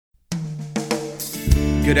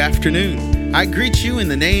Good afternoon. I greet you in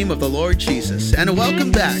the name of the Lord Jesus, and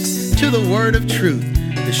welcome back to the Word of Truth,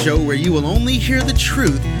 the show where you will only hear the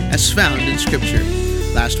truth as found in Scripture.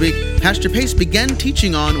 Last week, Pastor Pace began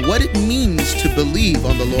teaching on what it means to believe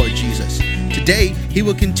on the Lord Jesus. Today, he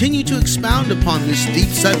will continue to expound upon this deep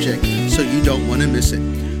subject, so you don't want to miss it.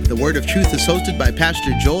 The Word of Truth is hosted by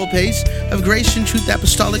Pastor Joel Pace of Grace and Truth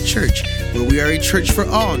Apostolic Church, where we are a church for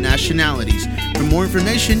all nationalities. For more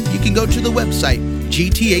information, you can go to the website,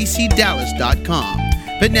 gtacdallas.com.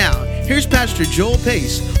 But now, here's Pastor Joel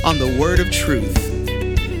Pace on the Word of Truth.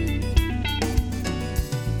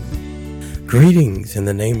 Greetings in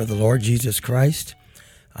the name of the Lord Jesus Christ.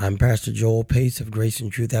 I'm Pastor Joel Pace of Grace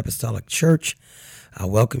and Truth Apostolic Church. I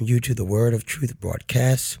welcome you to the Word of Truth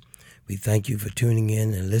broadcast. We thank you for tuning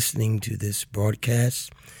in and listening to this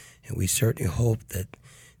broadcast, and we certainly hope that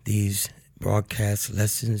these broadcast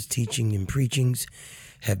lessons, teaching, and preachings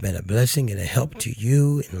have been a blessing and a help to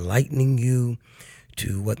you, enlightening you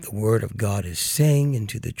to what the Word of God is saying and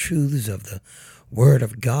to the truths of the Word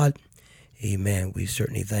of God. Amen. We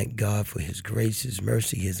certainly thank God for His grace, His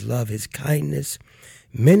mercy, His love, His kindness,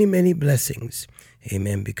 many, many blessings.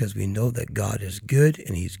 Amen. Because we know that God is good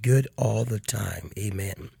and He's good all the time.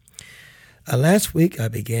 Amen. Last week, I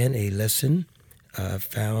began a lesson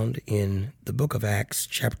found in the book of Acts,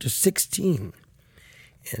 chapter 16.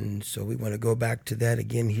 And so we want to go back to that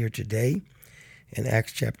again here today in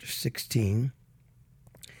Acts chapter 16.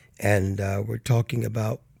 And we're talking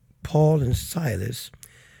about Paul and Silas,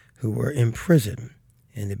 who were in prison.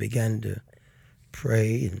 And they began to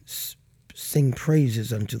pray and sing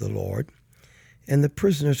praises unto the Lord. And the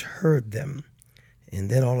prisoners heard them. And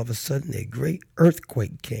then all of a sudden, a great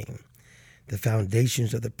earthquake came. The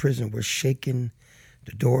foundations of the prison were shaken,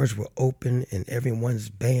 the doors were open, and everyone's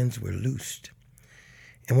bands were loosed.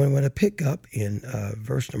 And when I want to pick up in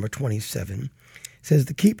verse number 27, it says,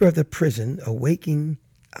 the keeper of the prison, awaking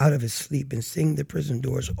out of his sleep and seeing the prison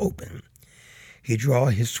doors open, he drew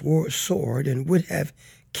his sword and would have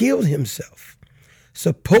killed himself,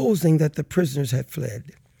 supposing that the prisoners had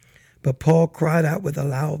fled. But Paul cried out with a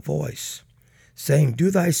loud voice, saying,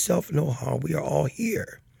 do thyself no harm, we are all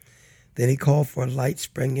here. Then he called for a light,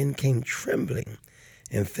 sprang in, came trembling,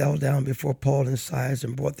 and fell down before Paul and Silas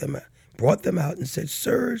and brought them out and said,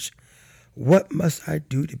 sirs, what must I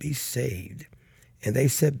do to be saved? And they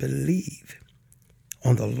said, believe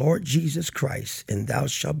on the Lord Jesus Christ, and thou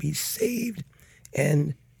shalt be saved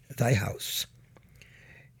and thy house.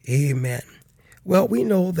 Amen. Well, we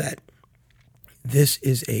know that this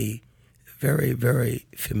is a very, very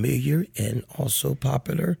familiar and also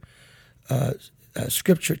popular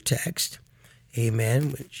scripture text,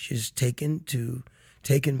 amen, which is taken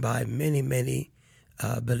by many, many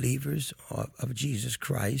believers of Jesus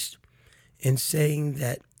Christ, in saying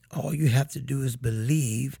that all you have to do is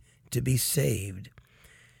believe to be saved.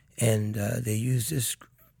 And they use this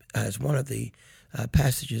as one of the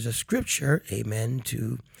passages of Scripture, amen,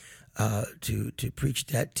 to preach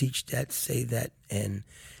that, teach that, say that, and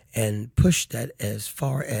push that as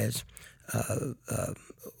far as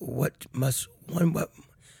what one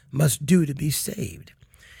must do to be saved.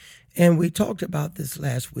 And we talked about this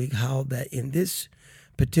last week, how that in this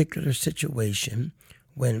particular situation,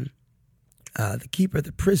 when the keeper of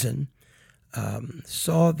the prison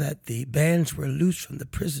saw that the bands were loose from the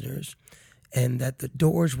prisoners and that the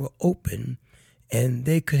doors were open and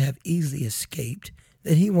they could have easily escaped,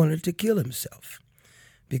 that he wanted to kill himself,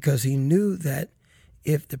 because he knew that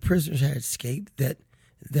if the prisoners had escaped, that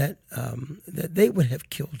they would have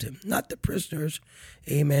killed him, not the prisoners,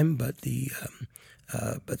 amen, but the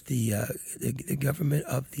government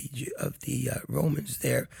of the Romans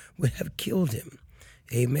there would have killed him,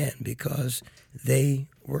 amen, because they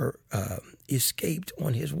were escaped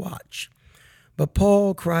on his watch. But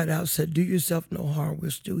Paul cried out, said, do yourself no harm,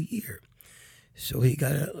 we're still here. So he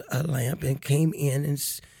got a lamp and came in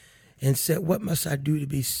and said, what must I do to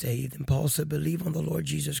be saved? And Paul said, believe on the Lord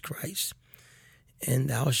Jesus Christ, and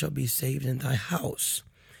thou shalt be saved in thy house.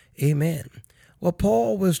 Amen. Well,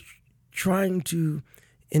 Paul was trying to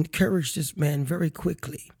encourage this man very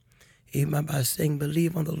quickly, amen, by saying,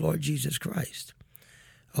 believe on the Lord Jesus Christ.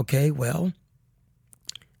 Okay, well,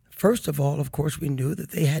 first of all, of course, we knew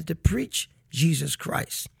that they had to preach Jesus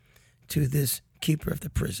Christ to this keeper of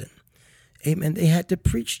the prison. Amen. They had to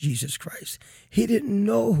preach Jesus Christ. He didn't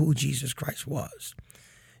know who Jesus Christ was.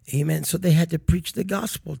 Amen. So they had to preach the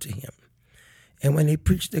gospel to him. And when they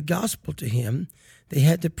preached the gospel to him, they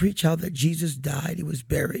had to preach how that Jesus died, he was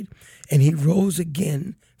buried, and he rose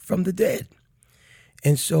again from the dead.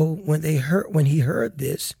 And so when he heard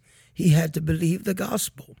this, he had to believe the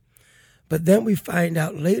gospel. But then we find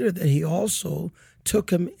out later that he also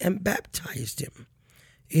took him and baptized him.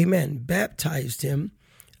 Amen. Baptized him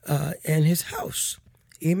in his house.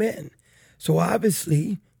 Amen. So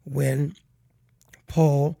obviously, when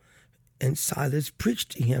Paul and Silas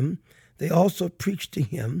preached to him, they also preached to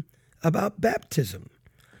him about baptism.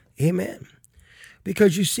 Amen.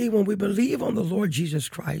 Because you see, when we believe on the Lord Jesus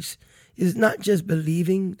Christ, it's not just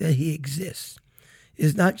believing that he exists.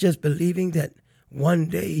 It's not just believing that one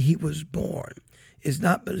day he was born. It's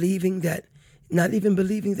not even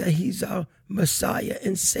believing that he's our Messiah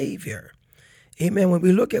and Savior. Amen. When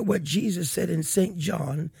we look at what Jesus said in St.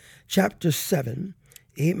 John chapter 7,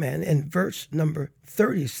 amen, and verse number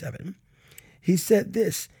 37, he said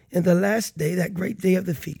this, in the last day, that great day of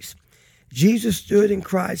the feast, Jesus stood and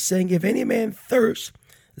cried, saying, if any man thirst,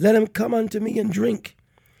 let him come unto me and drink.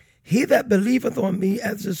 He that believeth on me,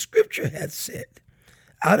 as the scripture hath said,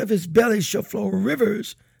 out of his belly shall flow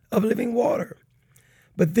rivers of living water.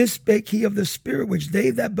 But this spake he of the Spirit, which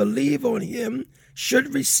they that believe on him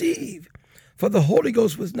should receive. For the Holy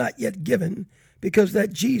Ghost was not yet given, because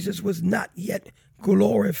that Jesus was not yet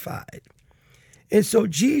glorified. And so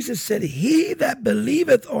Jesus said, he that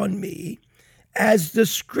believeth on me, as the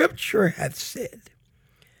scripture hath said.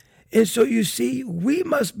 And so you see, we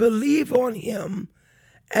must believe on him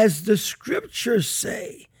as the scriptures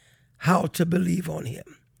say how to believe on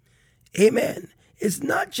him. Amen. It's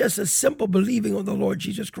not just a simple believing on the Lord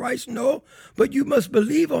Jesus Christ, no, but you must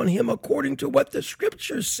believe on him according to what the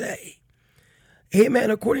scriptures say. Amen.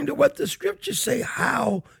 According to what the scriptures say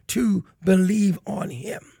how to believe on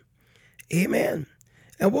him. Amen.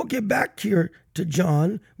 And we'll get back here to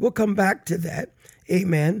John. We'll come back to that.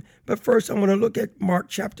 Amen. But first, I want to look at Mark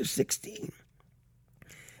chapter 16.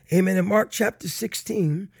 Amen. In Mark chapter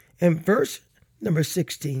 16 and verse number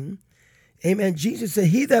 16, amen, Jesus said,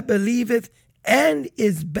 he that believeth and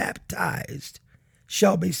is baptized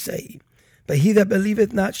shall be saved, but he that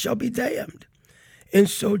believeth not shall be damned. And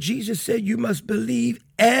so Jesus said, you must believe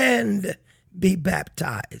and be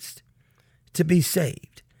baptized to be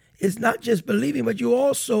saved. It's not just believing, but you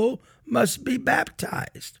also must be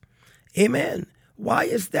baptized. Amen. Why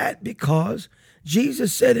is that? Because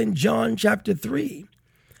Jesus said in John chapter 3,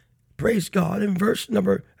 praise God, in verse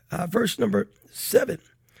number 7,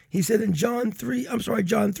 he said in John 3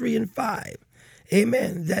 and 5,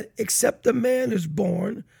 amen, that except a man is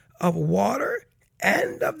born of water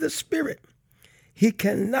and of the Spirit, he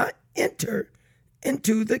cannot enter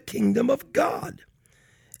into the kingdom of God.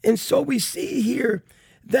 And so we see here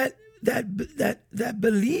that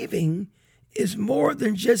believing is more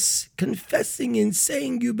than just confessing and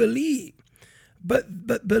saying you believe,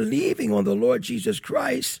 but believing on the Lord Jesus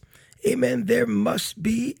Christ, amen, there must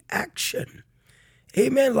be action.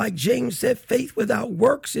 Amen. Like James said, faith without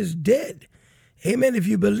works is dead. Amen. If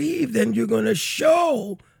you believe, then you're going to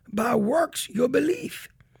show by works your belief.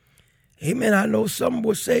 Amen. I know some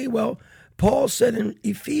will say, well, Paul said in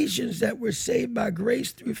Ephesians that we're saved by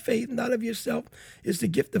grace through faith, not of yourself. It's the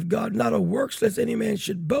gift of God, not of works, lest any man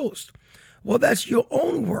should boast. Well, that's your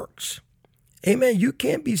own works. Amen. You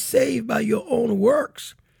can't be saved by your own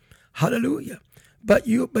works. Hallelujah. But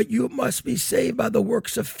you must be saved by the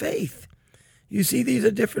works of faith. You see, these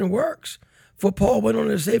are different works. For Paul went on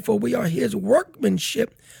to say, for we are his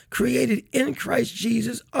workmanship, created in Christ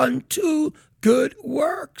Jesus unto good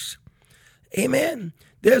works. Amen.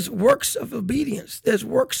 There's works of obedience. There's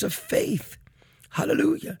works of faith.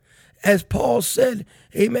 Hallelujah. As Paul said,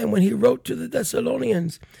 amen, when he wrote to the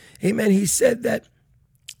Thessalonians, amen, he said that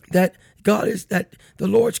the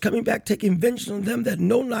Lord's coming back, taking vengeance on them that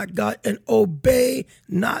know not God and obey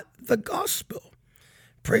not the gospel.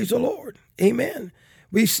 Praise the Lord. Amen.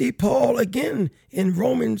 We see Paul again in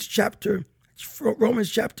Romans chapter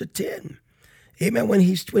 10. Amen. When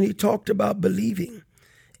he talked about believing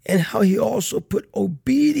and how he also put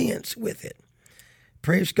obedience with it.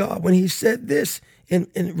 Praise God. When he said this in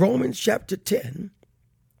Romans chapter 10,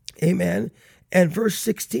 amen, and verse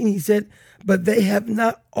 16, he said, but they have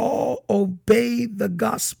not all obeyed the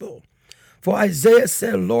gospel. For Isaiah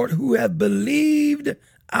said, Lord, who have believed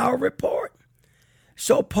our report?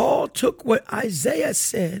 So Paul took what Isaiah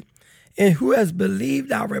said, and who has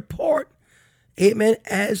believed our report, amen,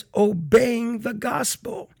 as obeying the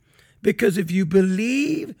gospel. Because if you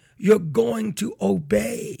believe, you're going to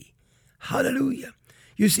obey. Hallelujah.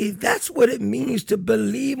 You see, that's what it means to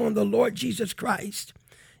believe on the Lord Jesus Christ,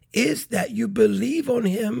 is that you believe on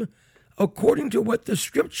him according to what the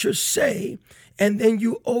scriptures say, and then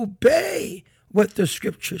you obey what the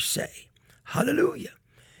scriptures say. Hallelujah.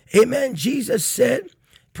 Amen. Jesus said,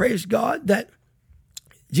 praise God, that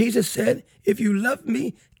Jesus said, if you love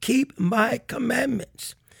me, keep my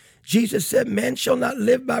commandments. Jesus said, man shall not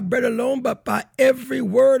live by bread alone, but by every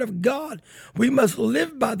word of God. We must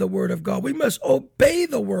live by the word of God. We must obey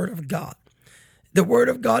the word of God. The word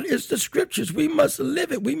of God is the scriptures. We must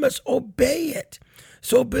live it. We must obey it.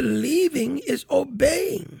 So believing is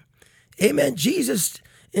obeying. Amen. Jesus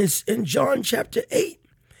in John chapter 8,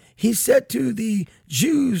 he said to the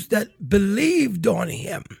Jews that believed on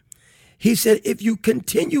him, he said, if you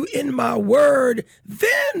continue in my word,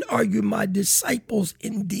 then are you my disciples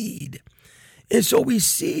indeed. And so we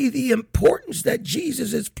see the importance that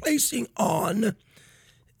Jesus is placing on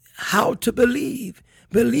how to believe.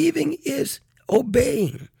 Believing is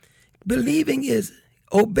obeying. Believing is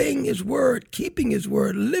obeying his word, keeping his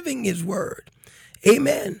word, living his word.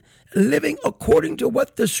 Amen. Living according to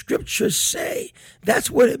what the scriptures say.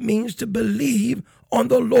 That's what it means to believe on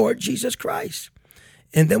the Lord Jesus Christ.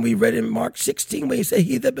 And then we read in Mark 16 where he said,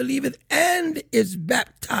 he that believeth and is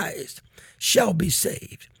baptized shall be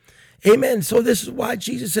saved. Amen. So this is why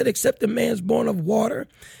Jesus said, except a man's born of water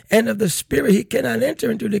and of the Spirit, he cannot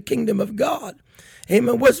enter into the kingdom of God.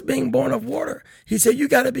 Amen. What's being born of water? He said, you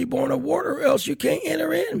got to be born of water or else you can't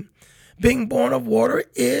enter in. Being born of water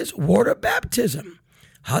is water baptism.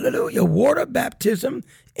 Hallelujah. Water baptism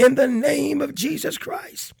in the name of Jesus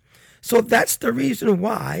Christ. So that's the reason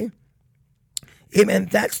why. Amen.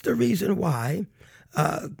 That's the reason why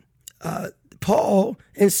Paul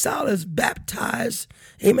and Silas baptized,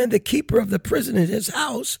 amen, the keeper of the prison in his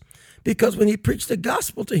house, because when he preached the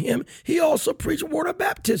gospel to him, he also preached water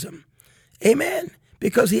baptism. Amen.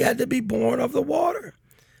 Because he had to be born of the water.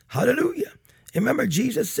 Hallelujah. And remember,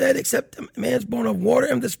 Jesus said, except a man's born of water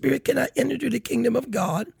and the Spirit cannot enter into the kingdom of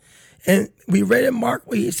God. And we read in Mark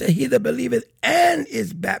where he said, he that believeth and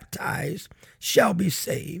is baptized shall be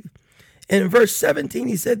saved. And in verse 17,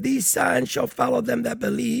 he said, these signs shall follow them that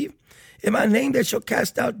believe. In my name they shall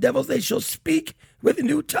cast out devils. They shall speak with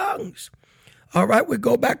new tongues. All right, we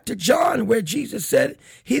go back to John where Jesus said,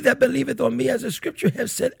 he that believeth on me, as the scripture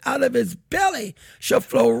has said, out of his belly shall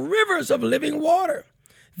flow rivers of living water.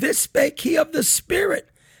 This spake he of the Spirit,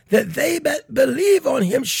 that they that believe on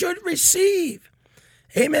him should receive.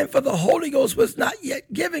 Amen. For the Holy Ghost was not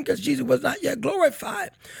yet given because Jesus was not yet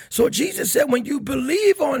glorified. So Jesus said, when you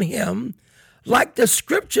believe on him, like the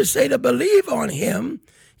scriptures say to believe on him,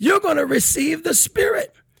 you're going to receive the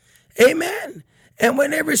Spirit. Amen. And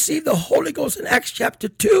when they received the Holy Ghost in Acts chapter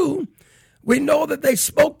 2, we know that they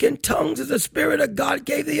spoke in tongues as the Spirit of God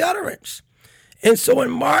gave the utterance. And so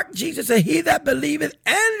in Mark, Jesus said, he that believeth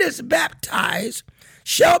and is baptized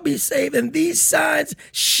shall be saved, and these signs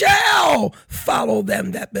shall follow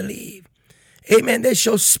them that believe. Amen. They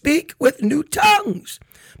shall speak with new tongues,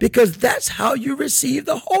 because that's how you receive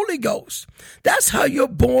the Holy Ghost. That's how you're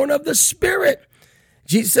born of the Spirit.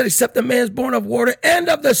 Jesus said, except a man is born of water and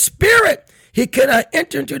of the Spirit, he cannot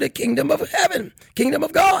enter into the kingdom of heaven, kingdom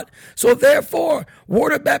of God. So therefore,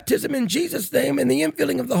 water baptism in Jesus' name and the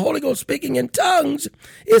infilling of the Holy Ghost, speaking in tongues,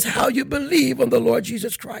 is how you believe on the Lord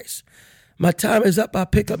Jesus Christ. My time is up. I'll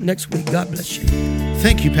pick up next week. God bless you.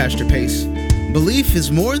 Thank you, Pastor Pace. Belief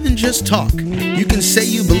is more than just talk. You can say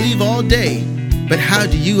you believe all day, but how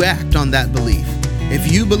do you act on that belief?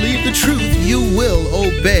 If you believe the truth, you will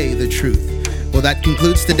obey the truth. Well, that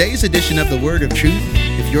concludes today's edition of the Word of Truth.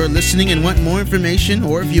 If you're listening and want more information,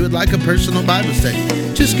 or if you would like a personal Bible study,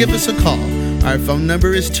 just give us a call. Our phone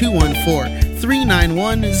number is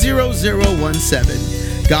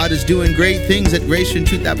 214-391-0017. God is doing great things at Grace and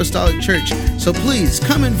Truth Apostolic Church, so please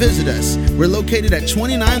come and visit us. We're located at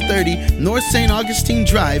 2930 North St. Augustine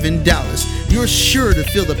Drive in Dallas. You're sure to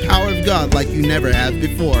feel the power of God like you never have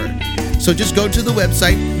before. So just go to the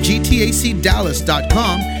website,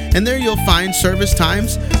 gtacdallas.com, and there you'll find service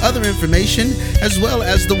times, other information, as well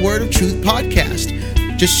as the Word of Truth podcast.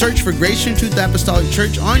 Just search for Grace and Truth Apostolic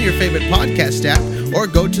Church on your favorite podcast app, or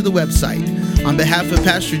go to the website. On behalf of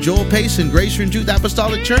Pastor Joel Pace and Grace and Truth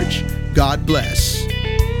Apostolic Church, God bless.